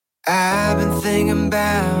I've been thinking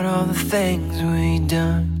about all the things we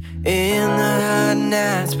done in the hot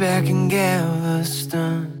nights back in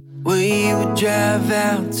Galveston. We would drive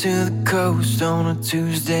out to the coast on a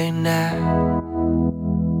Tuesday night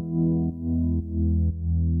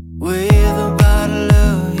with a bottle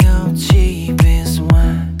of your cheapest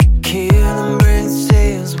wine, killing breath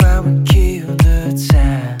sales while we kill the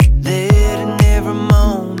time, letting every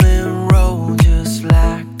moment roll just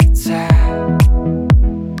like a tide.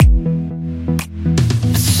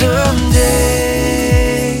 Someday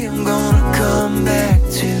I'm gonna come back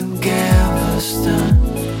to Galveston,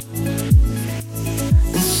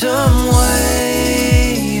 and some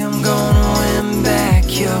way I'm gonna win back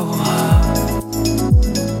your heart.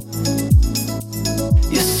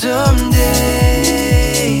 Yeah, someday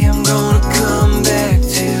I'm gonna come back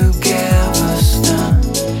to Galveston,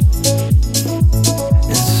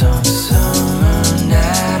 and some summer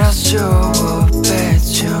night I'll show up at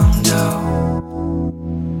your door.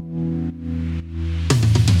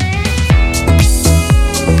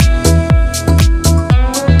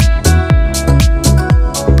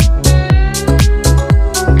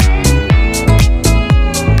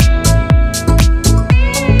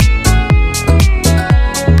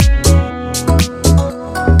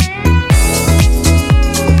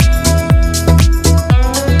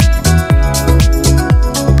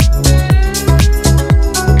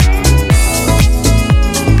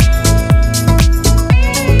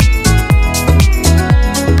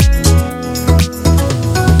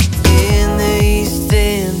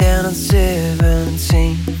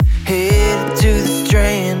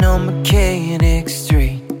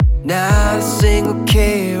 Not a single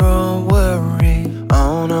care or worry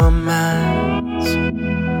on our minds.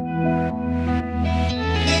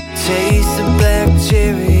 Taste the black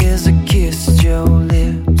cherry as I kissed your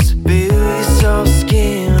lips. Feel your soft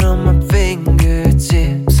skin on my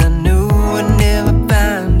fingertips. I knew I'd never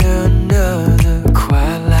find another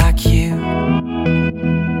quite like you.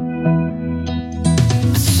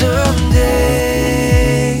 But someday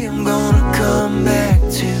I'm gonna come back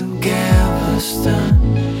to Galveston,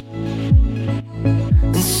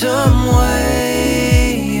 in some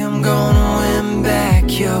way I'm gonna win back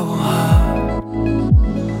your heart.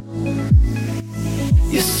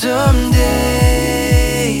 Yeah, someday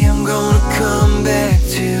I'm gonna come back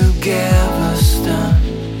to Galveston,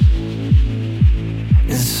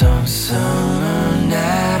 and some summer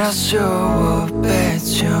night I'll show up at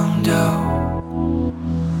your door.